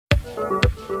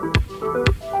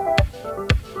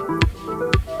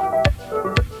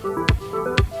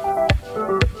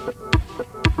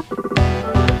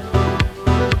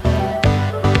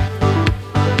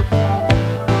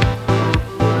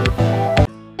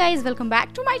guys, welcome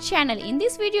back to my channel. In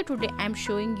this video today I am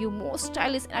showing you most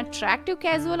stylish and attractive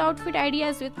casual outfit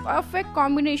ideas with perfect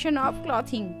combination of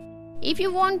clothing. If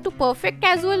you want to perfect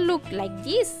casual look like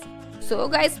this, so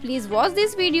guys please watch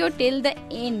this video till the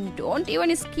end. Don't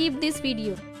even skip this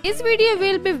video. This video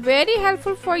will be very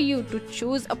helpful for you to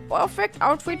choose a perfect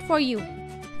outfit for you.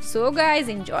 So guys,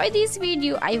 enjoy this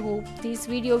video. I hope this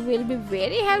video will be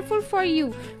very helpful for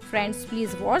you. Friends,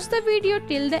 please watch the video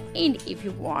till the end if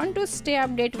you want to stay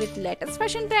updated with latest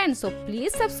fashion trends. So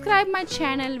please subscribe my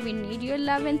channel. We need your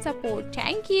love and support.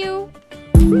 Thank you.